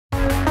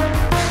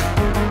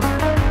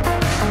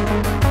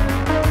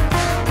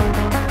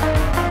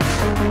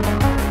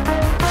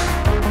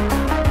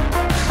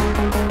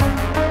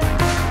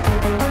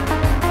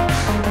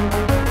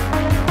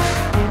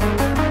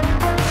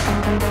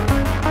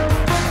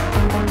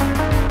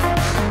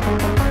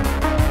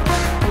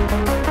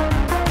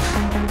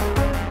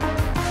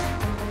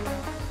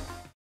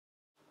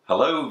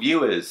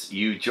viewers,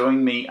 you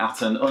join me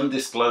at an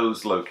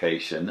undisclosed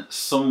location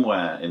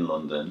somewhere in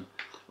London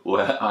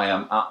where I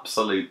am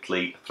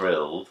absolutely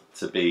thrilled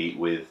to be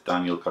with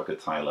Daniel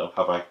Kokotajlo.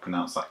 Have I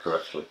pronounced that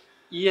correctly?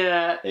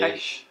 Yeah.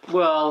 Ish.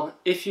 Well,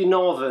 if you're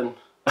Northern,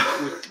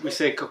 we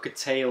say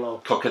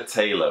Kokotajlo.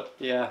 Kokotajlo.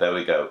 Yeah. There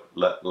we go.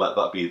 Let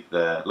that be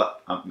the...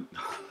 Let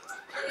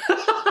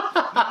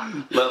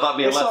that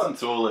be a lesson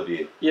to all of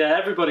you. Yeah,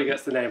 everybody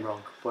gets the name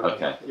wrong. But,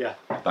 okay. Yeah.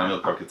 Daniel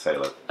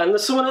Kokotajlo. And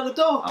there's someone at the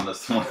door. And there's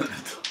someone at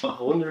the door.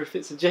 I wonder if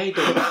it's a J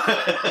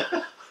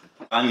dog.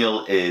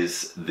 Daniel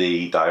is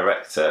the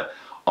director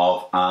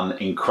of an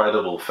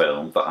incredible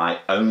film that I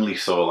only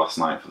saw last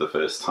night for the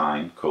first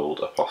time called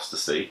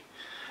Apostasy.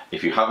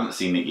 If you haven't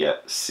seen it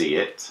yet, see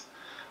it.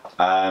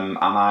 And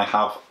I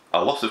have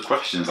a lot of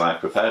questions I've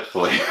prepared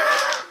for you.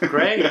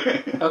 Great.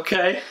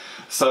 Okay.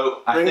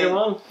 So I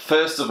think,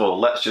 first of all,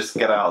 let's just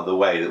get out of the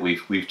way that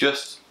we've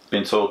just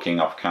been talking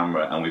off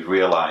camera and we've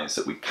realised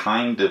that we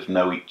kind of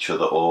know each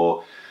other,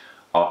 or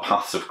our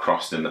paths have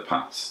crossed in the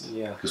past.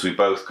 Yeah. Because we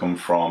both come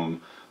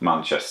from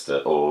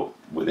Manchester, or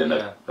within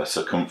a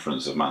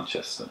circumference of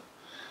Manchester.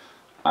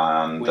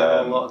 And we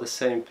know a lot of the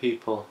same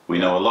people. We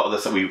know a lot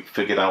of the. We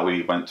figured out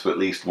we went to at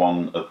least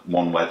one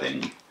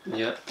wedding.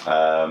 Yeah.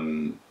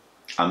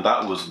 And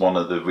that was one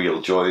of the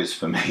real joys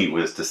for me,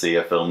 was to see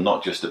a film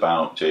not just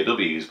about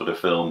JWs, but a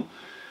film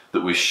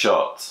that was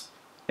shot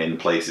in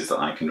places that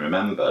I can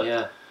remember.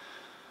 Yeah.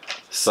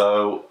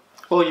 So...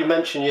 Well, you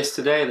mentioned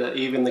yesterday that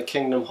even the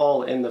Kingdom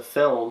Hall in the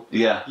film,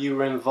 yeah, you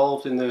were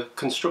involved in the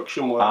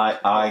construction work.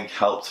 I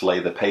helped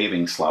lay the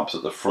paving slabs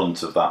at the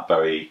front of that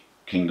very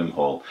Kingdom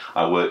Hall.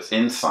 I worked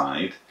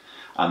inside,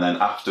 and then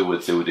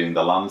afterwards they were doing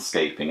the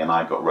landscaping, and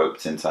I got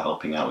roped into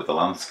helping out with the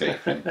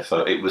landscaping.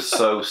 So it was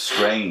so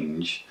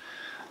strange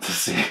to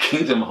see a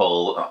Kingdom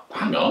Hall. Oh,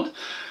 hang on,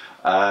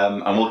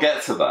 and we'll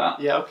get to that.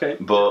 Yeah, okay.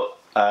 But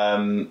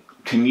can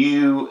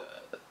you?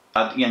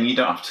 And you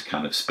don't have to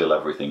kind of spill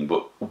everything,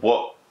 but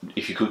what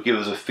if you could give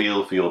us a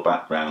feel for your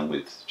background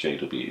with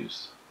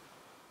JWs?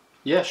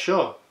 Yeah,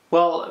 sure.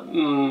 Well,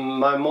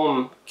 my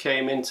mum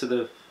came into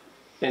the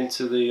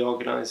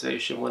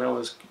organisation when I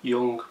was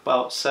young,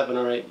 about 7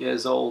 or 8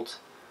 years old,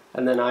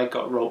 and then I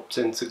got roped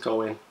into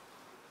going.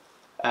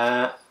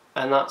 And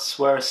that's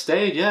where I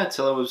stayed, yeah,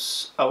 till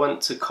I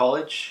went to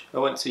college, I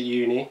went to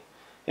uni.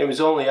 It was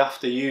only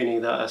after uni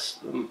that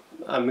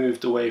I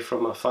moved away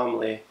from my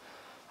family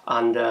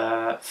and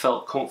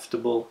felt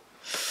comfortable,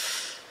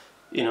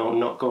 you know,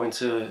 not going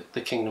to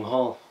the Kingdom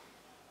Hall.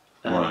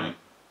 Right.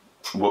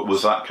 What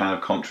was that kind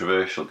of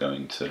controversial,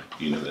 going to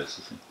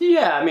university?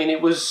 Yeah, I mean, I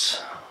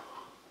was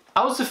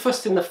the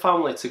first in the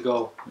family to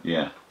go.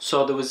 Yeah.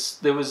 So it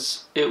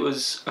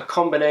was a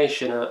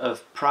combination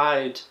of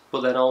pride,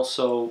 but then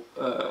also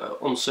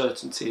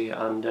uncertainty,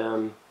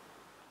 and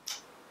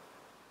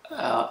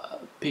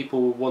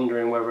people were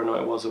wondering whether or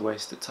not it was a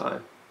waste of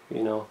time,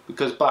 you know,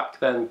 because back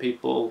then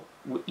people,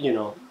 you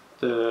know,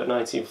 the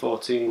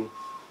 1914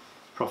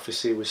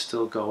 prophecy was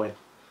still going.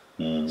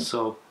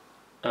 So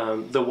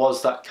there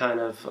was that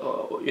kind of,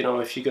 you know,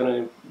 if you're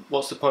going to,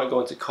 what's the point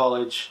going to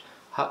college?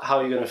 How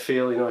are you going to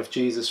feel, you know, if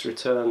Jesus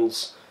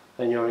returns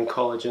and you're in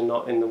college and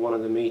not in one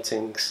of the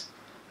meetings?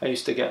 I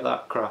used to get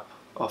that crap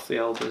off the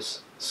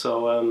elders.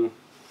 So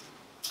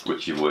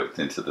which you worked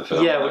into the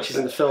film. Yeah, which is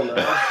in the film now.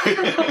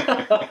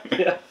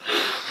 Yeah.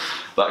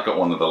 That got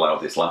one of the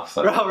loudest laughs.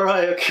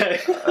 Right, okay.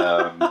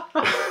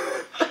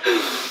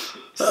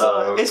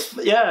 So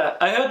yeah,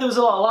 I heard there was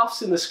a lot of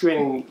laughs in the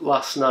screening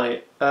last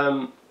night.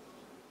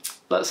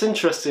 That's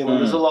interesting.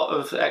 There's a lot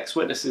of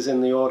ex-witnesses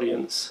in the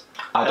audience.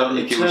 I don't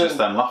think it was just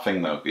them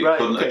laughing, though. It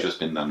couldn't have just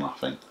been them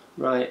laughing.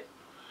 Right.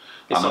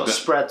 It's not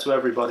spread to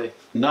everybody.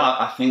 No,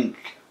 I think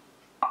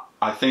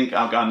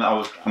I'm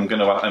going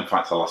to. In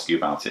fact, I'll ask you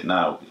about it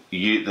now.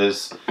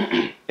 It's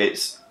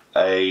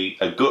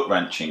a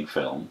gut-wrenching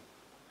film,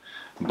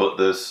 but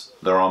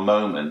there are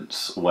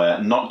moments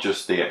where not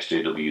just the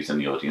ex-JWs in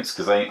the audience,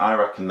 because I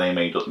reckon they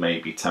made up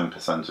maybe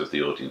 10% of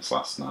the audience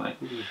last night,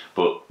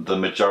 but the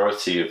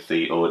majority of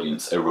the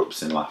audience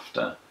erupts in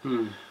laughter.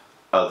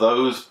 Are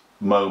those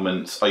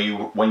moments,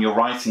 when you're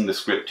writing the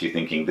script, you're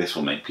thinking this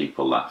will make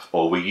people laugh,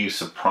 or were you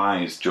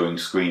surprised during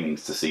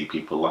screenings to see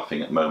people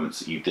laughing at moments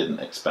that you didn't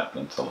expect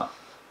them to laugh?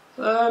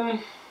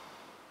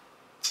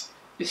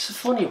 It's a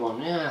funny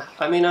one, yeah.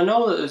 I mean, I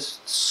know that there's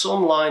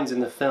some lines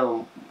in the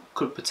film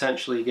could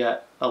potentially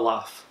get a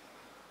laugh,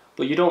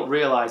 but you don't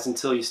realise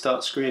until you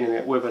start screening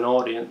it with an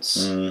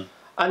audience.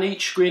 And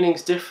each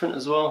screening's different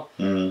as well.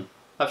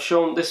 I've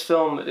shown this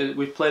film,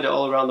 we've played it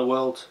all around the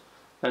world,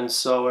 and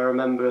so I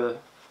remember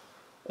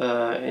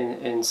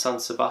in San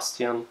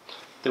Sebastian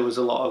there was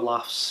a lot of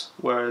laughs,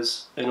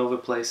 whereas in other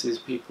places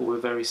people were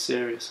very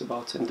serious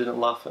about it and didn't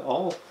laugh at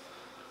all.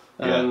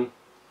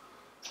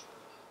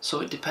 So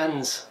it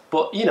depends.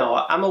 But, you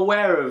know, I'm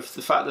aware of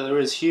the fact that there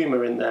is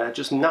humour in there,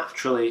 just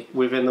naturally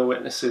within the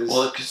witnesses.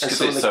 Well, because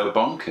it's so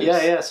bonkers.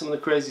 Yeah, some of the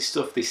crazy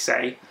stuff they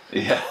say.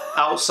 Yeah.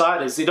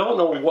 Outsiders, they don't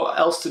know what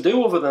else to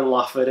do other than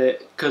laugh at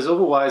it, because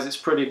otherwise it's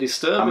pretty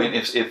disturbing. I mean,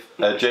 if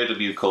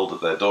JW called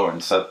at their door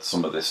and said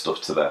some of this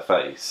stuff to their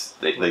face,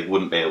 they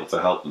wouldn't be able to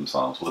help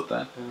themselves, would they?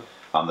 Yeah.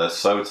 And they're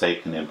so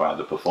taken in by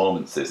the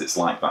performances, it's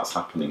like that's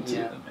happening to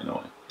them in a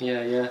way.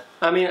 Yeah.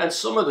 I mean, and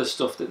some of the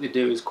stuff that they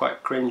do is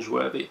quite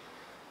cringeworthy.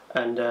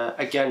 And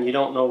again, you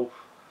don't know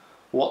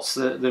what's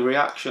the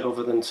reaction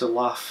other than to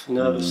laugh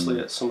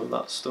nervously at some of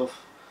that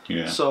stuff.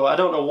 Yeah. So I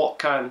don't know what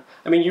kind.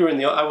 I mean, you were in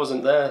the. I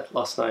wasn't there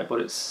last night, but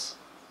it's.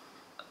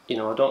 You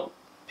know, I don't.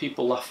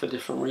 People laugh for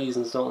different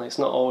reasons, don't they? It's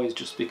not always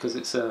just because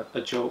it's a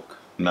joke.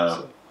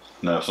 No,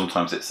 no.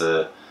 Sometimes it's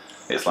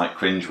like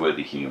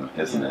cringeworthy humour,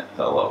 isn't it?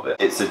 A lot of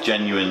it. It's a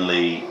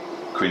genuinely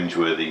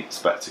cringeworthy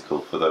spectacle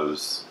for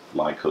those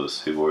like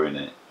us who were in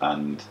it,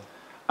 and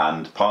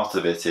part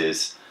of it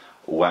is.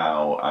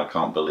 Wow, I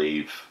can't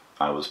believe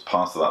I was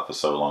part of that for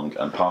so long,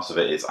 and part of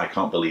it is I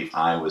can't believe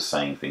I was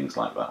saying things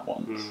like that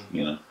once,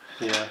 you know?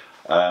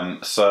 Yeah.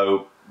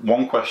 So,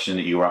 one question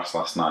that you were asked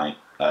last night,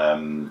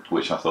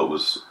 which I thought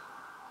was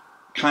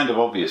kind of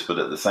obvious, but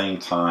at the same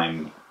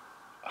time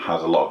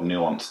has a lot of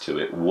nuance to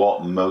it.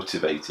 What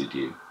motivated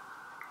you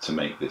to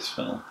make this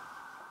film?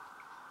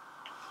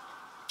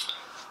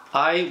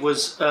 I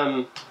was,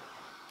 I've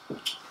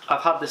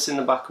had this in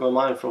the back of my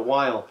mind for a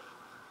while,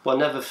 but I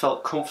never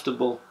felt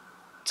comfortable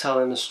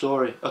telling the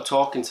story or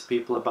talking to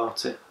people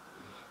about it.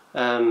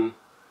 You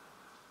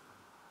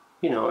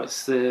know,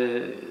 it's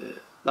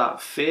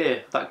that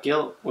fear, that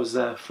guilt was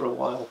there for a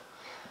while,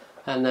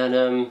 and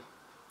then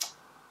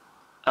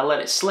I let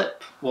it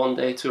slip one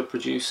day to a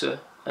producer,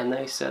 and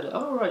they said,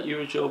 "Oh right,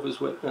 you're a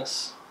Jehovah's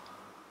Witness.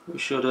 We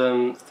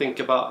should think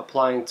about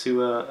applying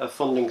to a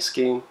funding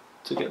scheme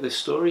to get this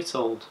story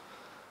told."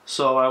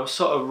 So I was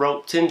sort of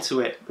roped into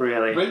it,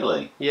 really.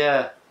 Really?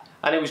 Yeah.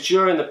 And it was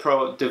during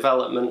the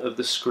development of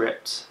the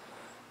script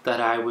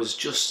that I was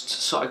just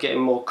sort of getting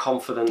more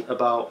confident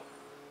about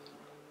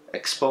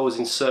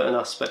exposing certain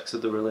aspects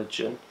of the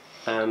religion.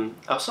 I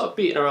was sort of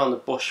beating around the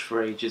bush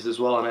for ages as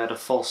well, and I had a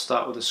false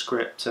start with the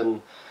script,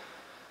 and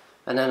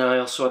then I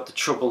also had the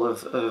trouble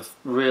of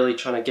really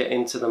trying to get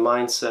into the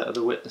mindset of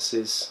the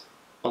witnesses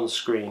on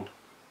screen.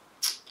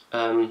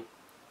 So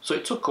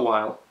it took a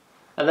while.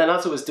 And then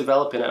as I was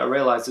developing it, I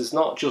realised there's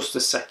not just a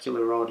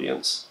secular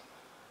audience.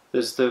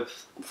 There's the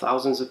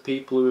thousands of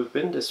people who have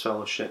been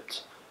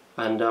disfellowshipped,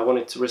 and I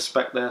wanted to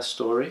respect their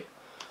story,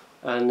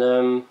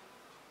 and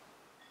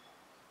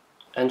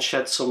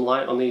shed some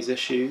light on these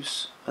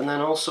issues. And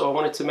then also I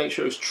wanted to make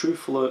sure it was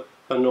truthful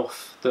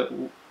enough that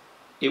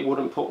it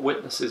wouldn't put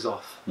witnesses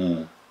off.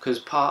 Because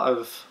part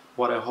of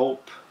what I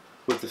hope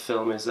with the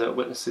film is that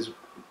witnesses,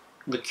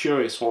 the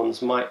curious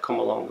ones, might come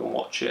along and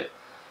watch it,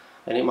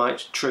 and it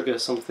might trigger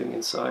something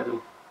inside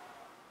them.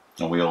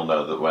 And we all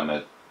know that when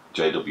a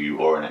JW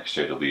or an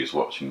ex-JW is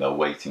watching, they're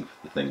waiting for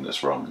the thing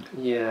that's wrong.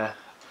 Yeah.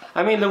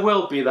 I mean, there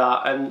will be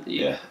that, and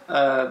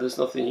there's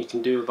nothing you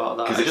can do about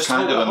that. Because it's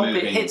kind of a moving... I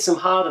hope it hits them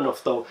hard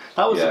enough, though.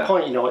 That was the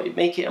point, you know,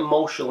 make it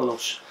emotional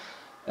enough,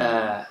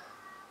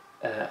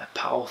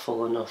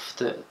 powerful enough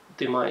that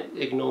they might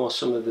ignore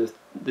some of the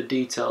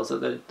details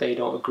that they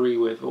don't agree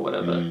with or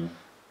whatever.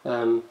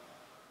 And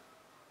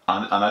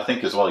I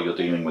think as well you're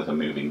dealing with a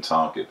moving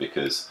target,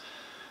 because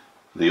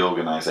the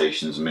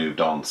organisation's moved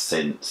on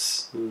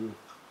since...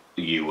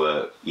 you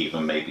were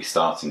even maybe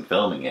starting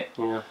filming it,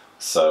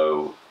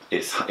 so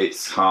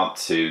it's hard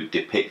to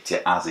depict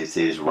it as it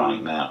is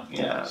right now.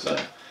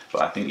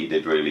 But I think you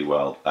did really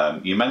well.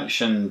 You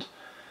mentioned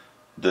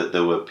that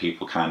there were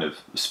people kind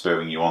of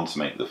spurring you on to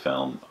make the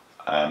film.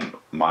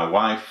 My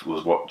wife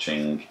was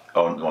watching.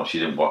 Oh, well, she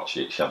didn't watch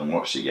it. She hasn't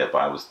watched it yet. But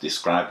I was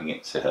describing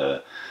it to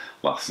her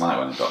last night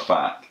when I got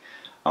back,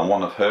 and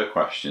one of her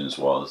questions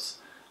was,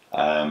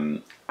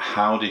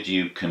 "How did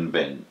you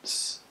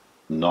convince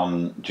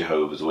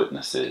non-Jehovah's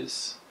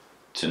Witnesses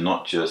to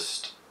not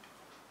just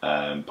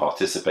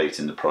participate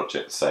in the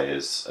project, say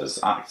as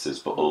actors,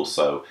 but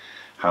also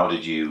how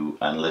did you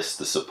enlist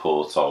the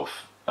support of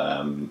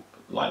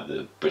like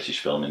the British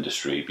film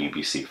industry,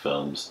 BBC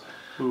Films,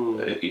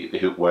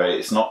 where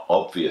it's not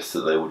obvious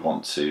that they would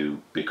want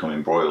to become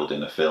embroiled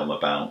in a film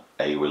about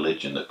a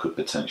religion that could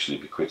potentially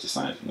be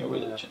criticising a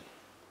religion?"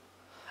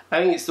 I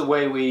think it's the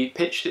way we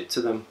pitched it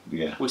to them.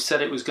 Yeah. We said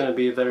it was going to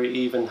be a very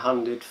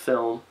even-handed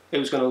film. It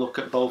was going to look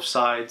at both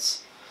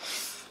sides.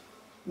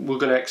 We're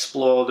going to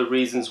explore the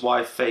reasons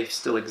why faith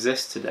still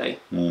exists today.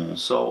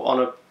 So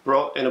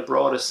in a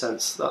broader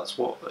sense, that's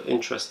what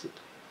interested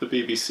the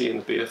BBC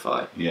and the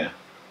BFI. Yeah.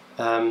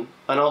 And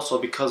also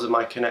because of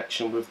my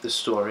connection with the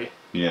story.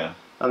 Yeah.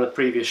 And the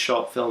previous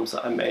short films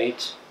that I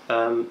made,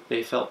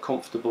 they felt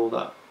comfortable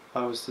that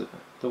I was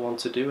the one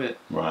to do it.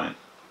 Right.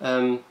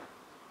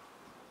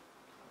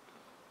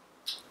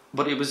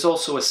 But it was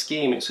also a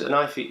scheme. It's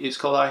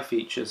called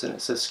iFeatures, and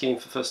it's a scheme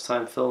for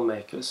first-time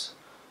filmmakers.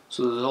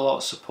 So there's a lot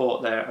of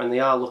support there, and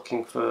they are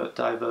looking for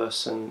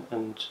diverse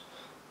and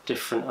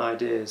different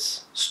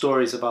ideas,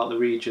 stories about the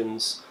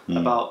regions,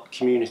 about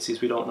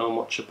communities we don't know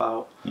much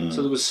about.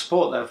 So there was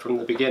support there from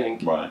the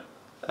beginning. Right.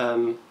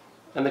 And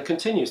there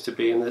continues to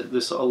be, and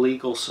the sort of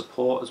legal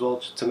support as well,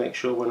 to make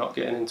sure we're not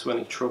getting into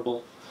any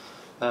trouble.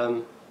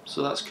 So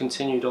that's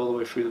continued all the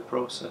way through the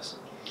process.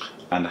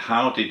 And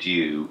how did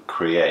you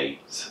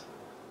create?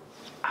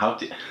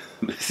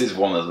 This is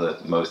one of the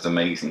most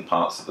amazing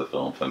parts of the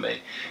film for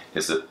me,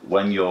 is that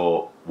when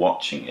you're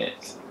watching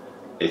it,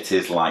 it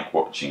is like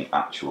watching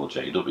actual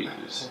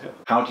JWs. Yeah.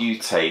 How do you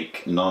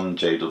take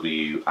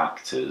non-JW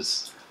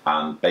actors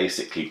and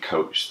basically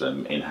coach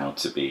them in how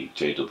to be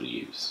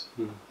JWs?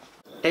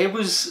 It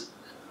was,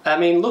 I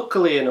mean,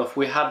 luckily enough,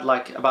 we had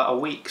like about a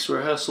week's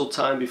rehearsal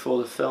time before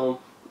the film,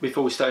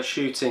 before we started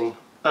shooting.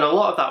 And a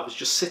lot of that was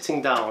just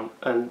sitting down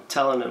and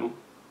telling them,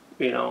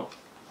 you know,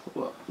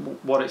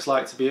 what it's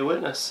like to be a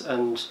witness.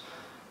 And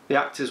the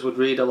actors would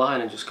read a line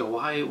and just go,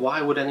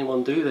 why would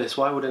anyone do this?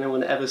 Why would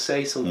anyone ever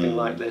say something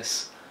like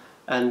this?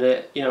 And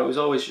you know, it was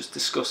always just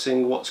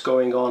discussing what's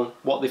going on,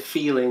 what they're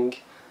feeling,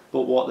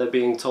 but what they're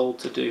being told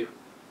to do,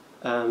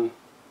 and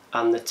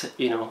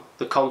you know,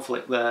 the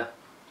conflict there.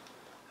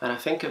 And I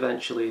think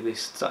eventually they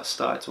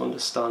started to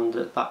understand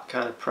that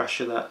kind of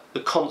pressure, that the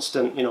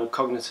constant, you know,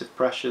 cognitive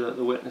pressure that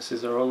the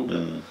witnesses are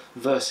under,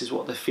 versus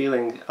what they're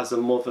feeling as a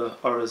mother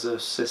or as a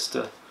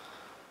sister.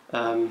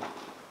 It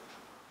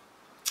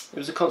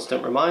was a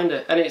constant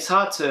reminder, and it's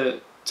hard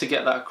to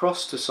get that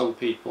across to some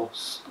people,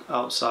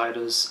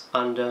 outsiders.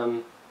 And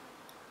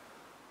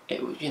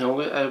it, you know,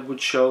 I would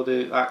show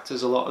the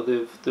actors a lot of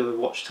the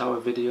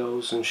Watchtower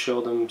videos and show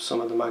them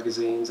some of the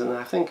magazines, and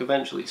I think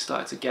eventually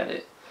started to get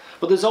it.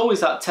 But there's always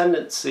that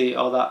tendency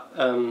or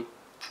that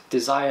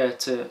desire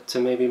to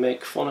maybe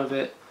make fun of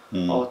it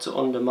or to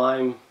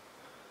undermine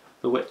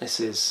the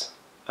witnesses,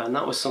 and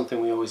that was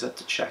something we always had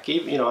to check.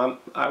 Even, you know,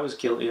 I was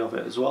guilty of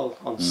it as well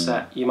on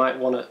set. You might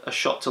want a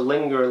shot to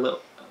linger a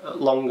little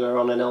longer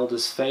on an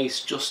elder's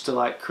face just to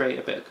like create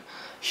a bit of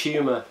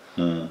humour.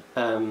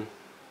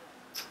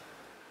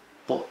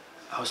 But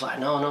I was like,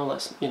 no,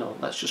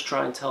 let's just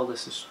try and tell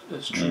this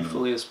as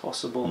truthfully as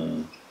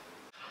possible.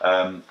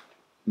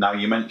 Now,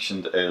 you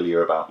mentioned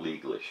earlier about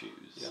legal issues.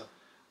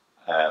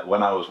 Yeah.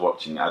 When I was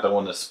watching, I don't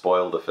want to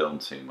spoil the film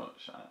too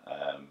much,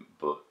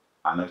 but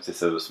I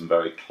noticed there were some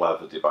very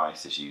clever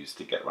devices used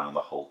to get around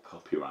the whole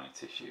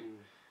copyright issue.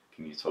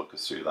 Can you talk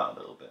us through that a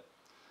little bit?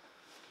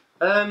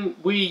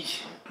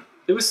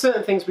 There were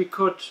certain things we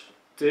could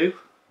do.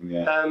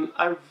 Yeah.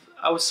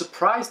 I was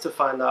surprised to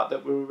find out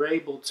that we were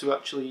able to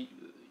actually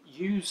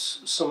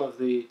use some of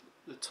the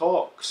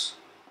talks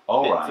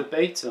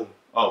verbatim.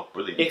 Oh,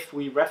 brilliant. If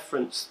we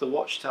reference the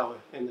Watchtower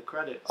in the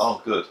credits. Oh,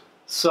 good.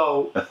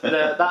 So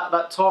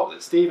that talk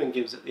that Stephen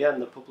gives at the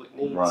end, the public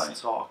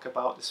needs talk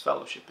about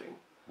disfellowshipping.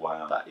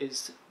 Wow. That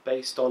is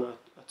based on a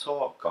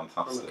talk from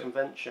a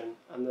convention,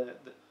 and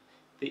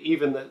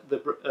even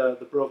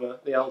the brother,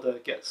 the elder,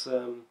 gets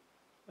a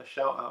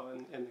shout out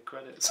in the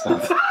credits.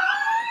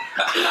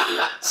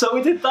 So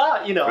we did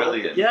that, you know.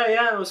 Brilliant.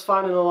 Yeah. I was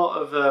finding a lot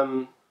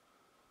of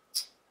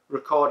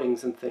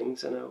recordings and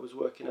things, and I was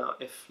working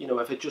out if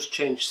I just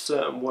changed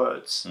certain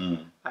words,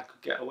 I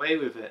could get away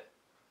with it.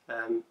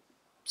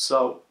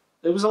 So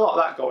there was a lot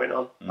of that going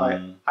on.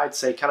 Like, I'd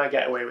say, can I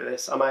get away with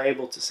this? Am I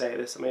able to say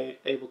this? Am I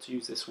able to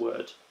use this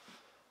word?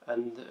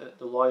 And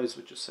the lawyers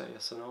would just say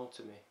yes or no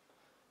to me.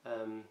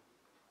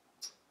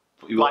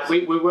 Like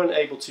we weren't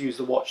able to use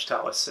the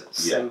Watchtower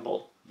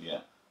symbol,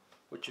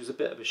 which was a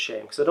bit of a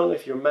shame, because I don't know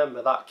if you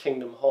remember that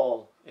Kingdom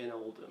Hall in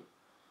Oldham.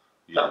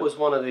 Yeah. That was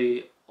one of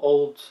the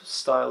old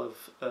style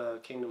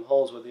of Kingdom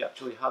Halls where they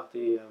actually had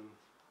the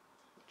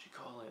what do you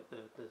call it,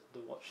 the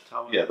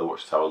Watchtower. Yeah, the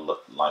Watchtower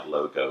like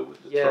logo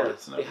with the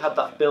turrets and everything. They had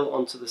that built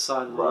onto the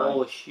side of the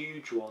wall, a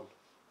huge one.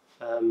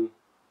 And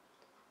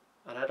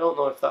I don't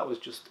know if that was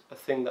just a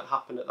thing that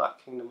happened at that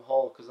Kingdom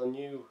Hall, because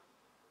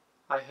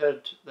I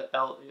heard that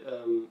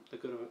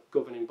the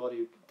governing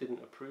body didn't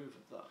approve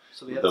of that.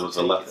 So they had there was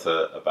a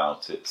letter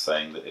about it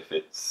saying that if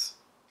it's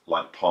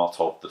like part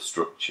of the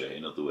structure,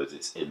 in other words,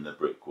 it's in the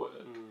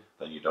brickwork,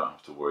 then you don't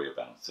have to worry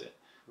about it.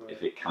 Right.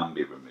 If it can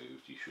be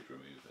removed, you should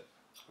remove it.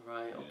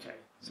 Right, okay.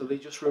 So they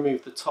just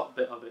removed the top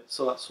bit of it,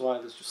 so that's why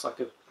there's just like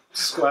a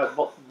square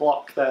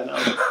block there now.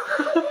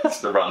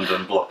 It's the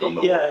random block on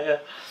the wall. Yeah.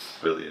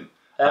 Brilliant.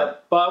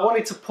 But I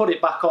wanted to put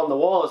it back on the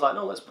wall. I was like,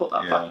 no, let's put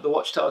that back, the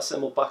Watchtower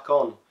symbol back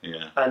on.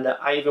 Yeah. And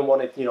I even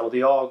wanted,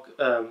 the org,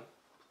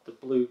 the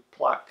blue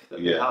plaque that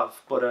we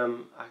have, but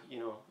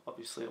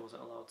obviously I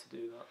wasn't allowed to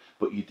do that.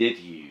 But you did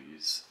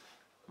use,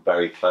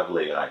 very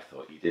cleverly, I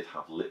thought, you did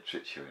have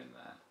literature in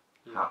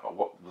there. Yeah.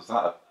 What was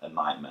that a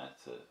nightmare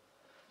to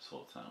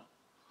sort out?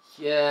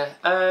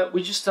 Yeah,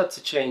 we just had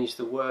to change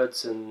the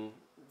words and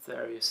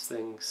various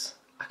things.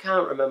 I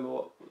can't remember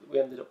what we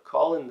ended up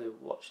calling the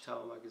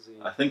Watchtower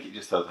magazine. I think it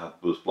just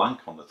was blank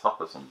on the top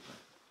or something.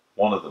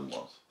 One of them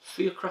was.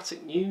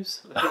 Theocratic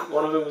News, I think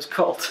one of them was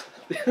called.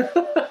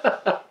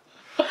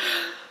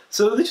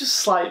 So they're just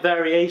slight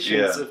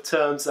variations of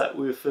terms that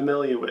we were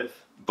familiar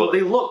with. But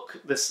they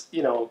look this,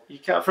 you know, you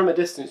can't from a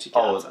distance you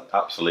can't. Oh,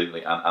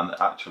 absolutely, and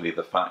actually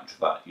the fact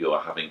that you're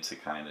having to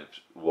kind of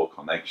walk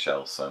on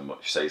eggshells so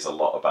much says a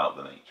lot about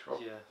the nature of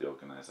the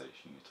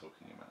organisation you're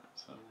talking about.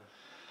 So,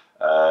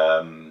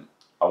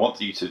 I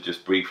want you to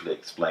just briefly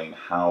explain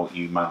how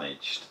you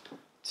managed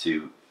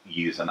to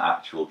use an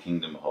actual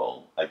Kingdom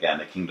Hall. Again,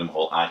 a Kingdom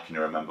Hall I can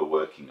remember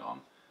working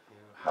on.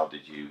 How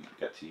did you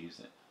get to use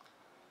it?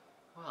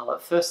 Well,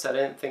 at first I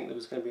didn't think there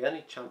was going to be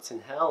any chance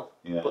in hell.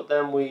 Yeah. But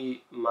then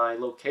my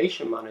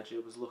location manager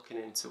was looking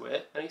into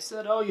it, and he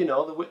said, "Oh, you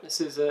know, the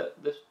witnesses they're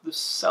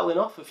selling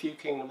off a few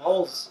Kingdom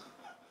Halls."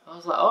 I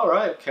was like, "All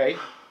right, okay."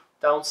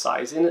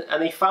 Downsizing,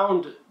 and he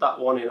found that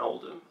one in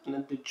Oldham, and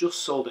then they just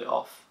sold it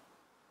off.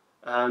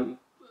 And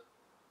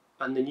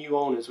the new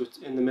owners were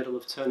in the middle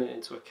of turning it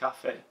into a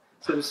cafe.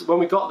 So when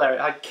we got there, it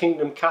had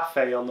Kingdom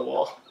Cafe on the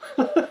wall.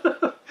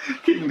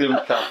 Kingdom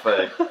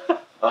Cafe.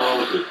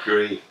 Oh, good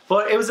grief.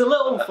 But it was a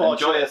little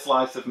unfortunate. Enjoy a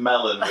slice of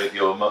melon with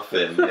your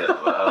muffin. Yeah,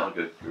 oh,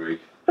 good grief.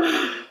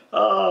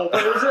 Oh,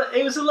 but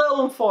it was a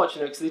little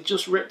unfortunate because they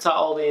just ripped out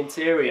all the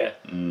interior,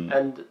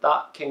 and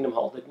that Kingdom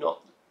Hall they'd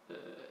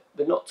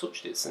not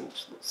touched it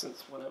since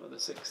whenever the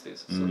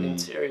 60s. So the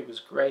interior was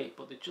great,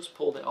 but they just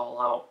pulled it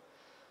all out.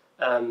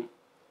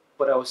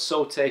 But I was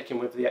so taken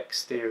with the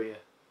exterior.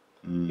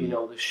 You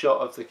know, the shot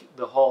of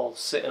the hall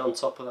sitting on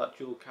top of that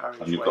dual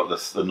carriageway. And you've got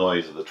the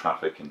noise of the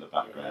traffic in the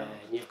background.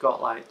 Yeah, and you've got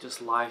like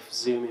just life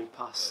zooming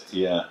past.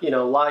 Yeah. You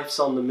know, life's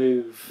on the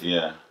move.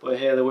 Yeah. But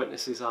here the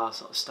witnesses are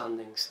sort of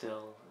standing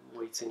still,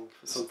 waiting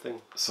for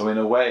something. So in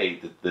a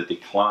way, the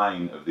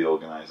decline of the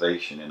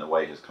organisation in a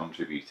way has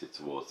contributed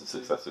towards the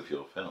success of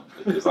your film,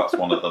 because that's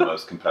one of the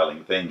most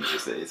compelling things,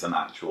 is that it's an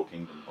actual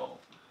Kingdom Hall.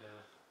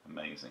 Yeah.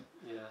 Amazing.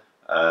 Yeah.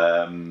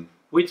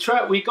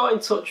 We got in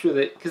touch with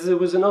it because there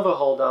was another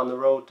hall down the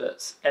road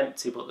that's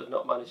empty, but they've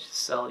not managed to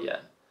sell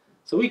yet.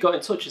 So we got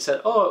in touch and said,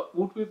 "Oh,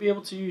 would we be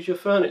able to use your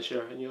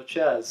furniture and your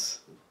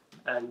chairs?"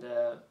 And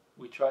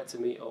we tried to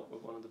meet up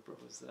with one of the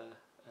brothers there,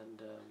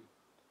 and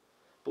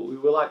but we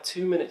were like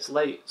 2 minutes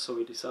late, so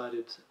we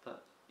decided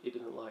that he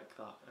didn't like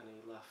that, and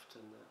he left.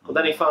 And but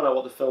then he found out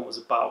what the film was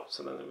about,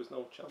 so then there was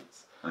no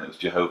chance. And it was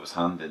Jehovah's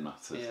hand in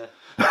matters. Yeah.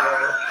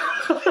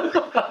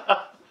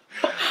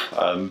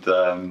 And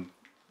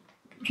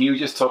can you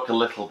just talk a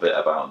little bit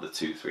about the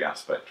 2:3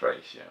 aspect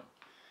ratio?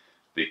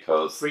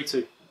 Because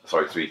 3:2.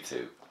 Sorry,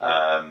 3:2.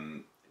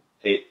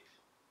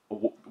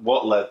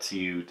 What led to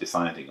you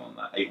deciding on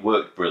that? It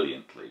worked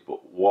brilliantly,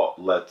 but what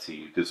led to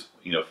you? Because,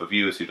 you know, for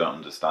viewers who don't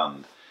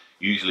understand,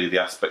 usually the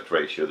aspect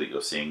ratio that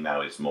you're seeing now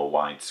is more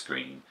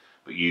widescreen,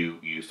 but you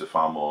used a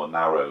far more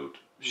narrowed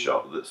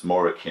shot that's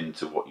more akin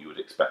to what you would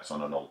expect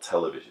on an old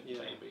television,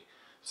 maybe.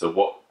 So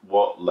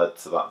what led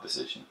to that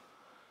decision?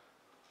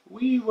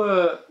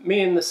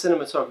 Me and the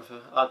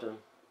cinematographer, Adam,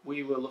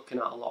 we were looking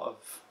at a lot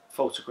of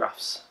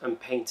photographs and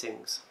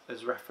paintings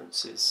as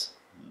references.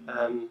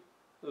 There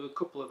were a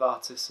couple of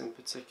artists in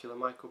particular,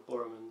 Michael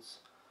Burremans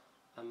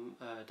and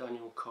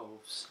Daniel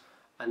Kokotajlo,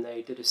 and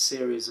they did a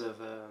series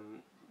of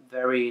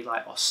very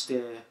like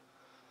austere,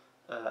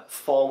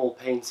 formal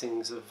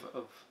paintings of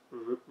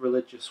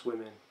religious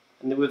women,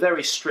 and they were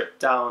very stripped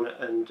down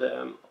and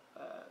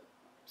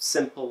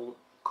simple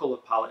colour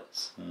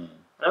palettes.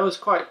 And I was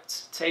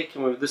quite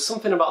taken with. There's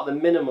something about the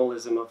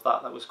minimalism of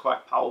that was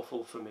quite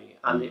powerful for me,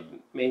 and it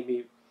made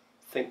me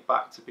think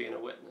back to being a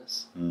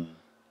witness.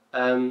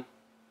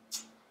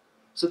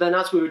 So then,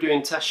 as we were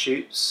doing test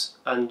shoots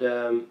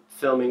and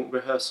filming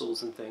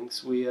rehearsals and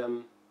things, we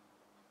were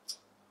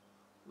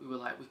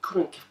like, we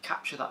couldn't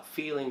capture that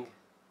feeling.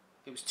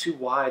 It was too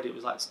wide. It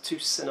was like too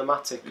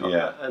cinematic,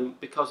 and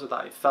because of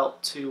that, it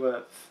felt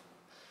too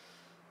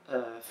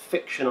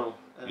fictional.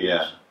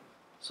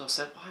 So I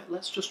said, right,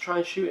 let's just try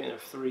and shoot it in a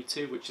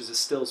 3:2, which is a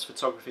stills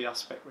photography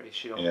aspect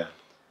ratio.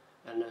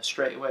 And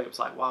straight away it was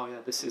like, wow,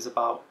 this is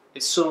about.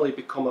 It's suddenly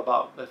become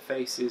about their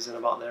faces and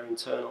about their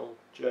internal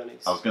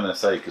journeys. I was going to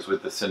say, because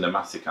with the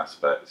cinematic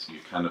aspects,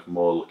 you're kind of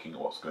more looking at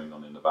what's going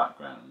on in the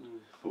background,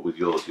 but with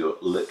yours, you're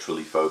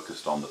literally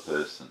focused on the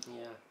person.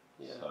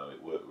 So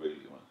it worked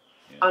really well.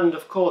 And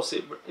of course,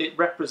 it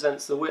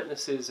represents the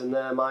witnesses and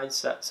their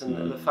mindsets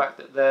and the fact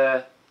that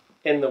they're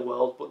in the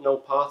world but no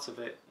part of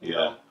it. You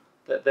know?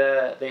 That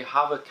they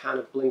have a kind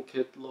of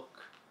blinkered look.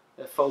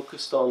 They're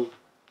focused on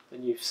the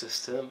new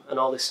system and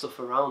all this stuff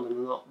around, and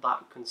they're not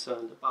that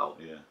concerned about.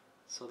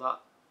 So that,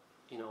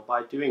 you know,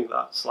 by doing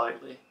that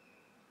slightly,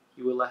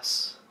 you were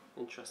less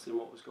interested in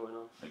what was going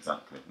on.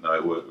 Exactly. No,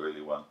 it worked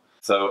really well.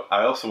 So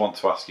I also want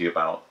to ask you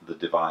about the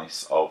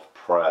device of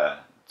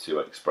prayer to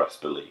express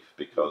belief,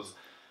 because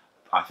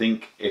I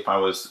think if I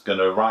was going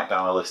to write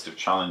down a list of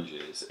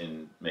challenges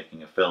in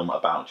making a film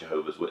about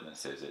Jehovah's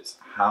Witnesses, it's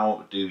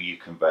how do you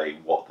convey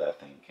what they're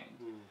thinking?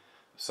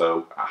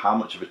 So how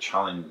much of a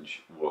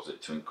challenge was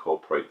it to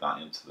incorporate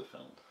that into the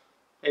film?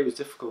 It was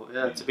difficult,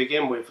 to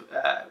begin with.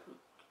 I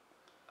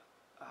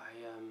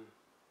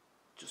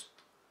just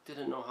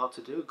didn't know how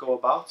to go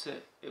about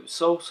it. It was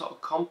so sort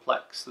of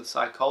complex, the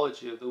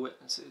psychology of the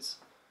witnesses,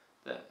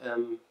 that there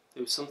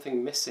was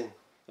something missing.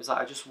 It was like,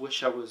 I just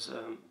wish I was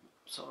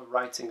sort of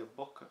writing a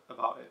book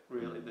about it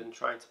really than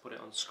trying to put it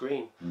on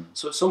screen.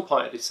 So at some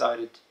point I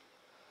decided,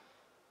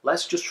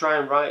 let's just try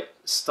and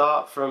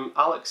start from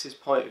Alex's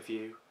point of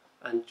view,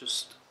 and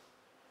just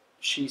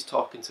she's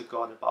talking to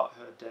God about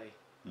her day.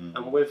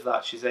 And with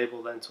that, she's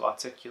able then to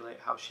articulate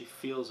how she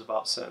feels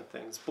about certain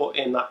things, but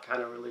in that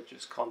kind of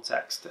religious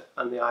context,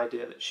 and the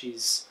idea that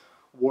she's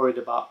worried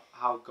about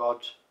how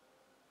God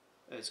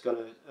is going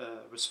to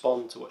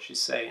respond to what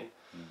she's saying.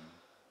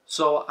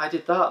 So I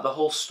did that. The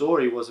whole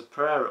story was a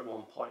prayer at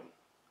one point,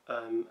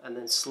 and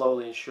then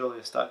slowly and surely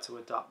I started to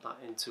adapt that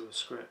into a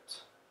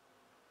script.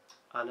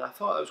 And I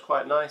thought it was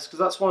quite nice, because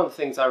that's one of the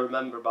things I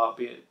remember about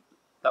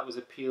that was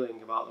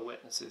appealing about The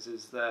Witnesses,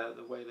 is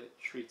the way they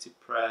treated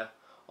prayer,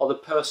 or the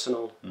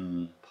personal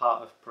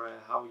part of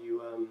prayer, how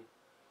you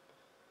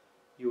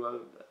are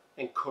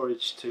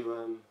encouraged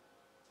to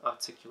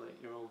articulate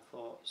your own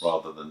thoughts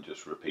rather than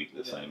just repeat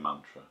the same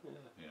mantra.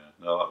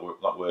 No,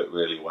 that worked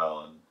really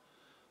well, and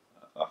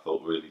I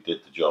thought really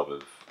did the job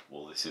of,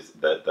 well, this is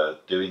they're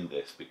doing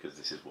this because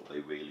this is what they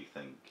really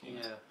think.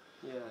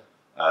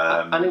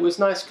 And it was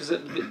nice because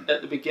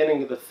at the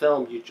beginning of the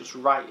film, you're just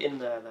right in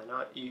there. Then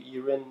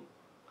you're in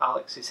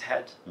Alex's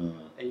head,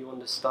 and you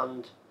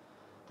understand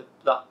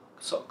that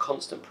sort of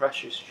constant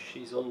pressure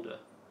she's under.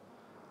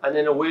 And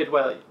in a weird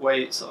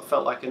way, it sort of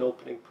felt like an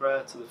opening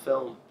prayer to the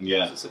film.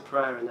 Yeah. It's a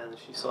prayer, and then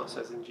she sort of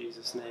says, "In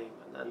Jesus' name,"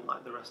 and then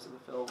like the rest of the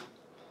film.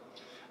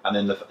 And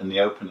in the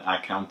open,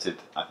 I counted,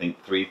 I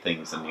think, 3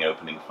 things in the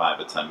opening 5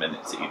 or 10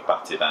 minutes that you'd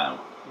batted out.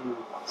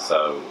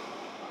 So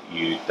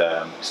you'd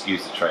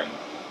excuse the train.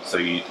 So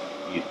you'd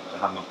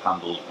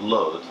handled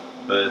blood,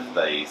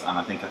 birthdays, and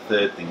I think a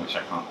third thing which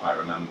I can't quite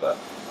remember,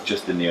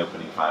 just in the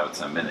opening 5 or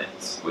 10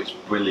 minutes, which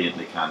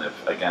brilliantly kind of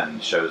again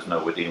shows,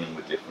 no, we're dealing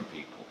with different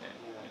people.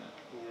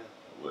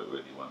 Work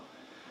really well.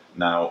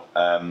 Now,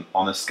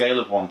 on a scale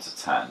of 1 to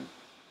 10,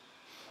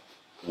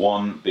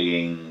 1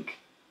 being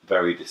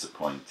very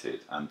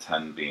disappointed and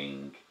 10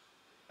 being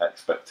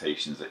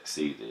expectations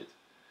exceeded,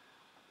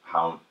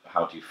 how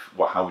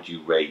would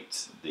you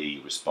rate the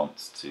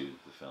response to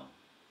the film?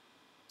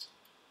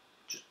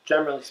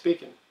 Generally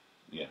speaking,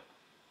 yeah,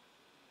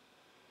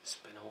 it's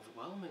been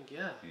overwhelming.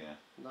 Yeah,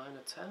 9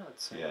 or 10, I'd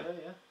say.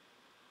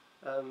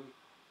 Yeah.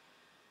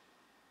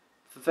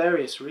 For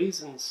various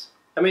reasons.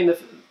 I mean,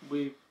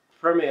 we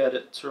premiered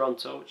at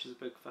Toronto, which is a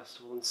big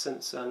festival, and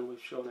since then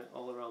we've shown it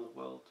all around the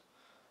world.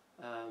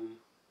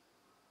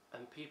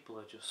 And people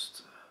are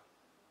just,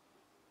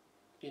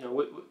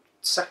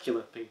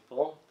 secular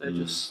people, they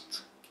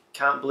just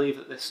can't believe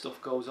that this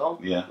stuff goes on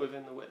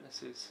within The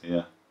Witnesses.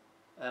 Yeah.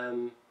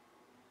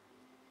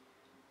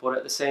 But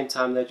at the same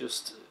time,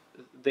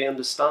 they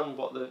understand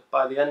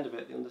by the end of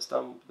it, they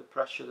understand the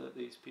pressure that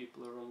these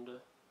people are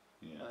under.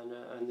 Yeah.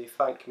 And they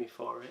thank me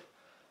for it.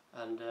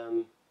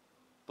 And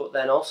but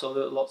then also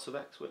lots of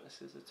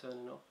ex-witnesses are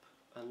turning up,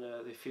 and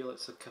they feel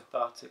it's a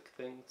cathartic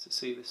thing to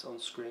see this on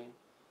screen.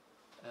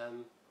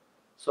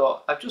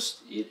 So I've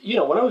just,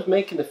 when I was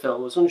making the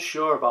film, I was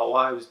unsure about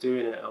why I was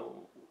doing it or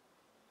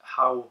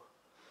how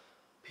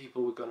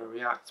people were going to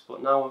react.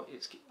 But now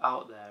it's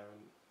out there,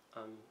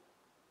 and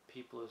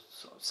people are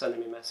sort of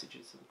sending me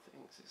messages and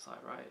things. It's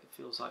like, right, it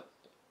feels like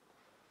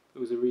there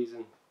was a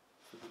reason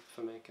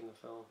for making the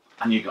film.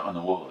 And you got an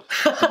award.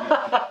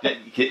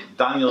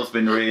 Daniel's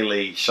been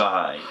really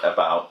shy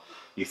about,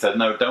 he said,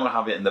 no, don't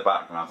have it in the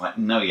background. I was like,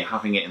 no, you're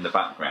having it in the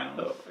background.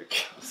 Oh my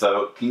God.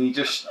 So can you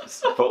just,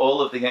 for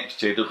all of the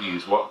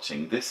ex-JWs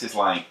watching, this is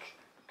like,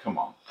 come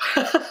on.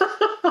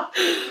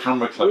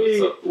 Camera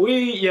close up.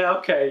 We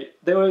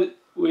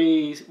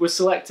were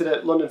selected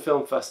at London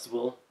Film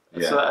Festival,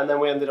 and then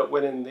we ended up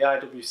winning the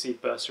IWC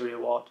Bursary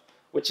Award,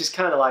 which is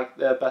kind of like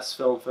their best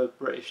film for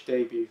British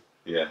debut.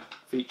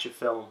 Feature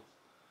film.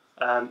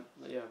 Well,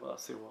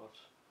 that's the award.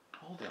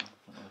 Hold on.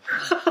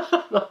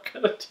 I'm not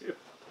gonna do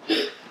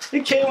it.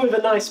 It came with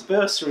a nice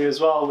bursary as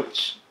well,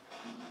 which...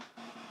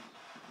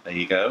 There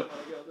you go. Oh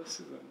my God, this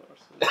is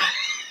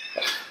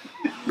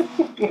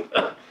embarrassing.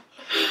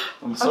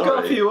 I'm sorry. I've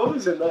got a few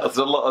others in there. There's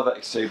a lot of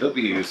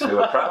ex-JWs who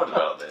are proud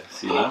about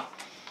this,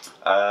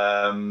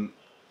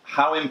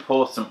 How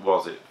important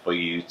was it for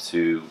you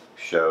to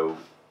show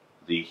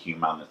the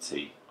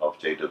humanity of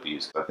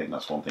JWs? I think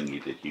that's one thing you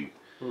did. You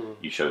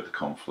showed the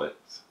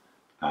conflict,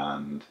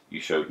 and you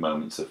showed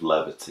moments of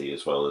levity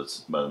as well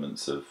as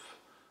moments of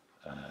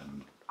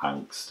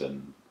angst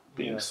and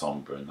being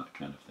sombre and that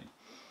kind of thing.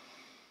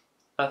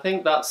 I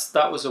think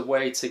that was a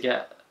way to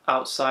get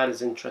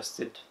outsiders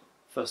interested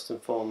first and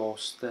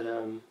foremost. That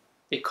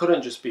it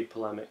couldn't just be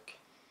polemic.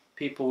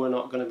 People were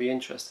not going to be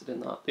interested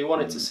in that. They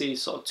wanted to see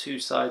sort of 2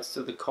 sides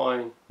to the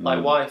coin,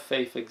 like why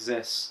faith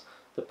exists,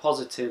 the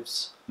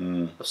positives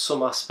of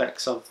some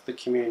aspects of the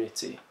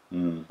community.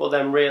 But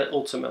then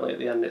ultimately at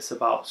the end it's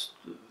about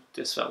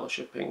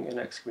disfellowshipping and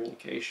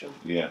excommunication.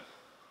 Yeah.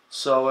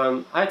 So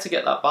I had to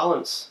get that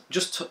balance.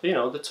 Just,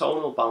 the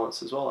tonal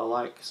balance as well. I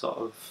like sort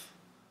of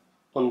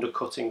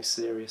undercutting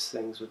serious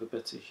things with a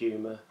bit of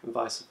humour and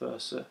vice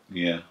versa.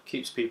 Yeah.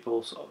 Keeps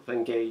people sort of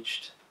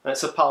engaged. And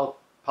it's a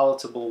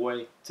palatable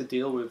way to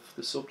deal with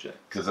the subject.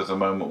 Because there's a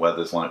moment where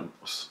there's like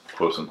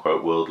quote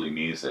unquote worldly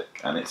music,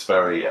 and it's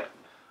very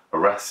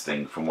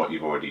arresting from what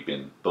you've already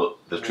been. But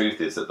the truth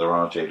is that there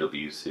are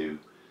JWs who,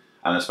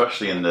 and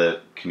especially in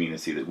the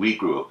community that we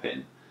grew up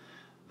in,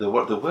 there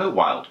were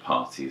wild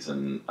parties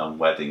and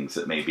weddings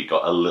that maybe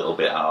got a little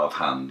bit out of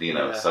hand, you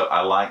know. Yeah. So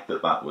I like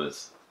that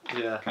was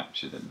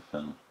captured in the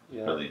film.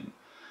 Yeah. Brilliant.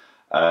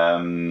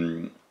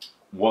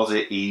 Was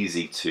it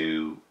easy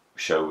to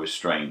show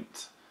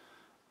restraint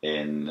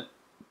in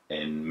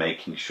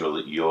making sure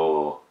that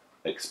your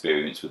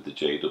experience with the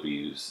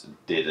JWs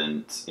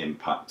didn't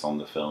impact on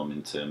the film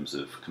in terms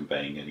of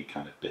conveying any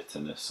kind of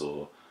bitterness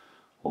or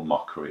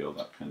mockery or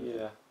that kind of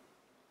thing?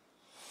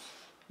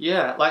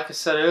 Yeah, like I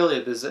said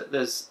earlier,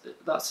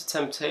 that's a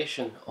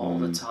temptation all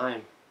the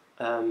time.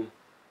 There's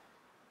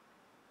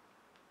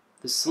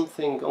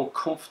something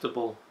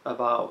uncomfortable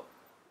about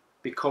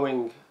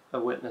becoming a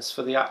witness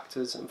for the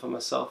actors and for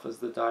myself as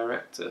the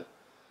director.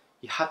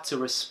 You had to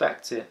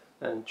respect it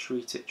and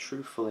treat it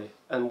truthfully,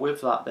 and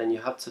with that then you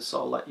had to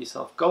sort of let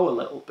yourself go a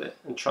little bit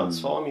and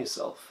transform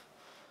yourself,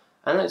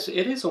 and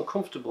it is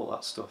uncomfortable,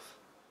 that stuff,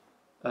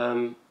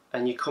 and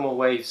you come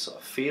away sort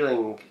of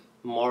feeling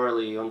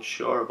morally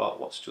unsure about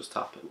what's just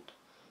happened,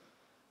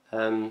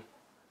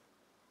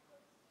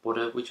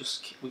 but we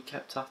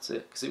kept at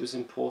it because it was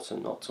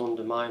important not to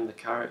undermine the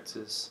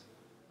characters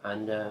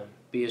and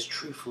be as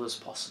truthful as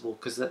possible,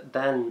 because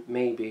then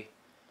maybe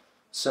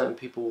certain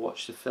people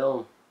watch the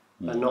film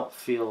and not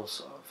feel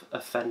sort of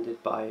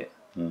offended by it.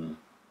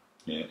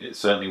 Yeah, it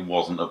certainly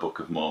wasn't a Book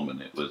of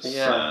Mormon. It was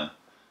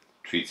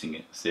treating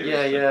it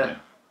seriously. Yeah.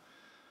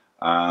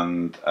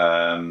 And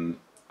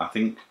I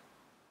think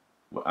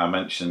I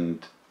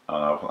mentioned,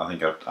 I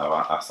think I've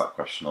asked that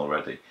question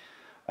already.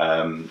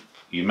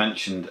 You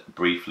mentioned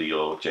briefly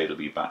your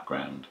JW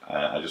background.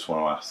 I just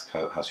want to ask,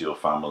 has your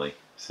family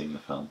seen the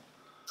film?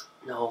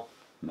 No.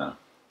 No.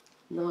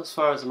 No, as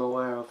far as I'm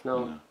aware of,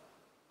 no.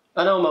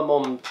 I know my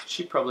mum,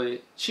 she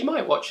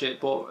might watch it,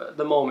 but at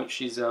the moment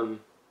she's not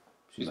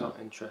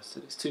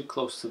interested. It's too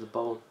close to the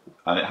bone.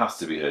 And it has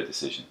to be her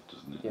decision,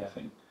 doesn't it? Yeah. I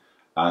think.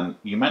 And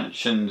you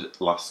mentioned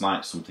last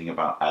night something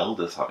about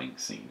elders having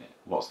seen it.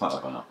 What's that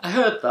about? I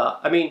heard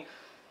that. I mean,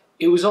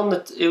 it was on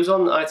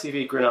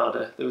ITV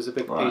Granada. There was a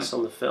big piece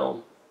on the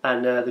film,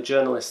 and the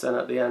journalist then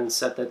at the end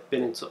said they'd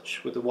been in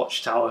touch with the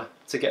Watchtower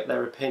to get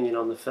their opinion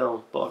on the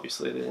film, but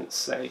obviously they didn't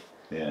say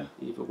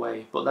either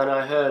way. But then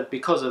I heard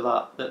because of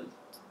that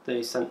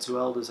they sent 2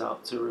 elders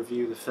out to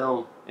review the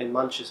film in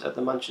Manchester at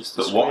the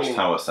Manchester screening. But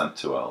Watchtower sent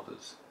 2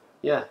 elders.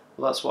 Yeah,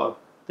 well, that's what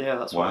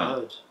I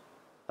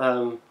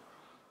heard.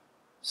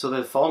 So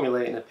they're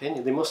formulating an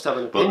opinion. They must have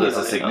an opinion. But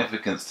there's a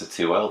significance to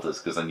 2 elders,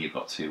 because then you've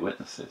got 2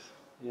 witnesses.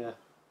 Yeah.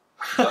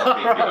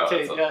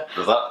 Okay, yeah.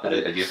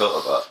 Have you thought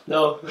of that?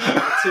 No,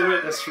 2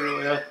 witness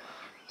rule, yeah.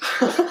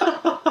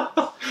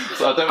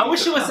 So I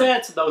wish it was there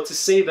to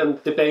see them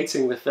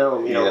debating the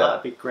film. You know,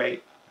 that'd be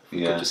great.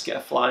 You could just get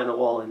a fly on the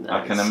wall in there.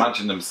 I can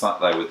imagine them sat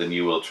there with the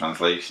New World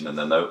Translation and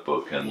the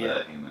notebook and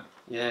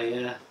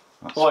Yeah.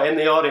 Or in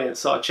the audience,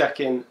 sort of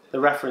checking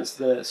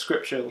the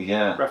scriptural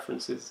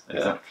references.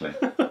 Exactly.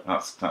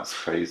 That's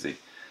crazy.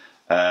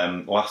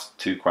 Last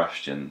 2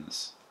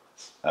 questions.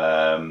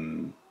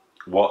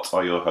 What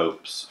are your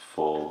hopes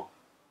for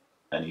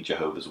any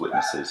Jehovah's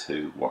Witnesses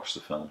who watch the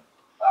film?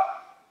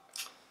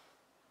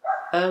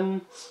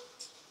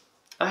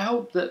 I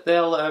hope that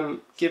they'll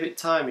give it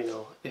time, you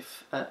know,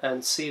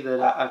 and see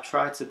that I've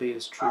tried to be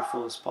as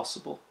truthful as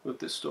possible with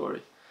the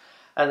story,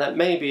 and that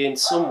maybe in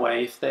some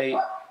way, if they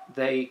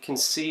can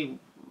see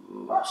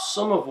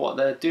some of what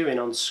they're doing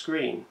on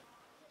screen,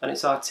 and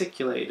it's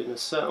articulated in a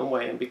certain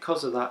way, and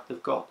because of that,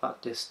 they've got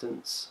that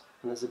distance,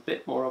 and there's a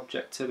bit more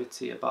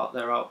objectivity about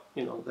their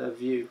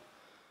view.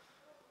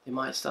 They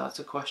might start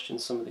to question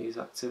some of these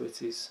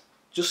activities,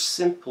 just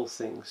simple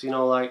things, you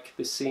know, like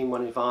the scene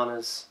when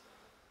Ivana's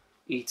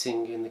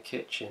eating in the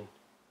kitchen,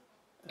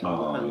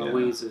 and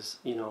Louisa's,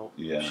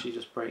 she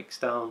just breaks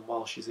down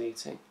while she's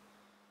eating.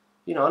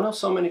 You know, I know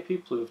so many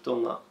people who have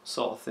done that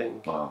sort of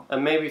thing,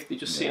 and maybe if they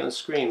just see it on the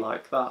screen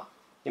like that,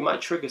 it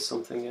might trigger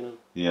something in them,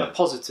 a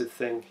positive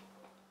thing.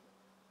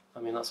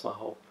 I mean, that's my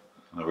hope.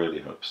 I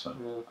really hope so.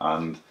 Yeah.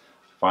 And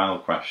final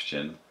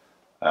question,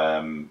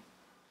 I'm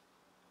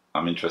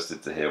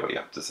interested to hear what you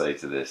have to say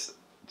to this.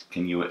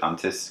 Can you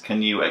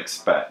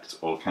expect,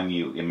 or can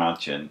you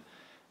imagine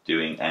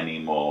doing any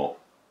more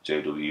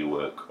JW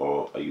work,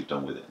 or are you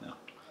done with it now?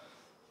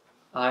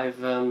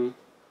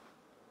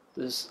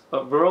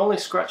 We're only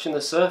scratching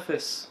the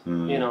surface.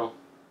 You know,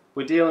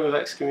 we're dealing with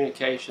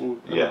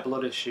excommunication and a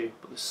blood issue,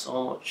 but there's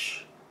so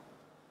much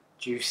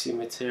juicy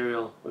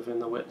material within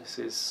the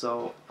witnesses,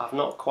 so I've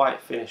not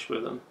quite finished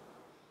with them.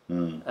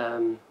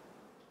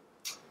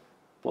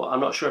 But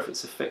I'm not sure if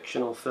it's a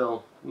fictional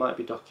film. It might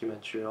be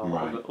documentary or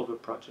other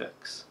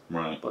projects.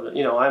 Right. But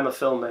you know, I'm a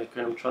filmmaker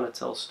and I'm trying to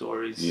tell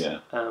stories.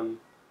 Yeah.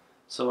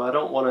 So I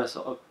don't want to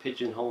sort of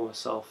pigeonhole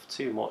myself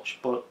too much,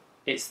 but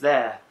it's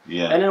there.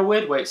 Yeah. And in a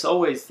weird way, it's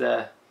always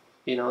there.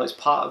 You know, it's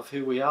part of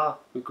who we are.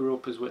 We grew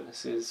up as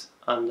witnesses,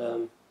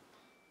 and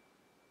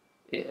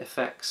it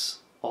affects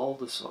all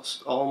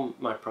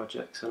my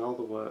projects and all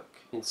the work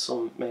in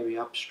some maybe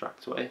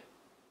abstract way.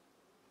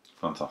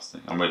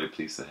 Fantastic. I'm really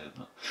pleased to hear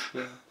that.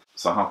 Yeah.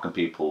 So how can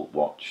people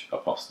watch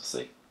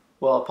Apostasy?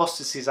 Well,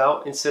 Apostasy's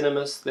out in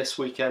cinemas this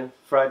weekend,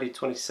 Friday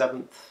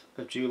 27th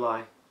of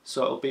July.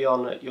 So it'll be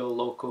on at your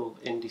local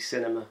indie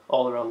cinema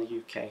all around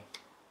the UK.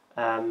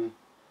 And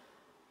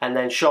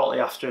then shortly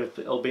after,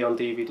 it'll be on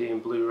DVD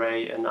and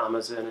Blu-ray and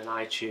Amazon and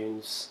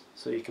iTunes,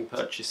 so you can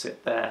purchase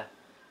it there.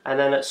 And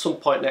then at some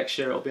point next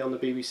year, it'll be on the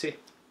BBC.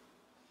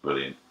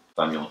 Brilliant.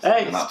 Daniel,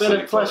 hey, it's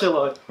been a pleasure,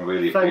 Lloyd. I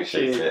really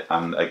appreciate it.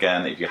 And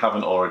again, if you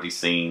haven't already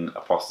seen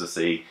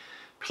Apostasy,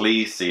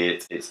 please see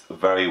it. It's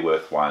very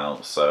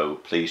worthwhile, so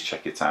please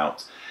check it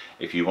out.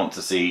 If you want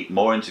to see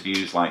more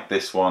interviews like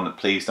this one,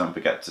 please don't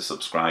forget to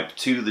subscribe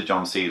to the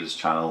John Seeders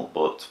channel.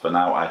 But for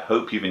now, I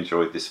hope you've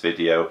enjoyed this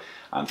video.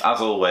 And as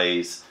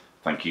always,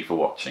 thank you for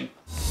watching.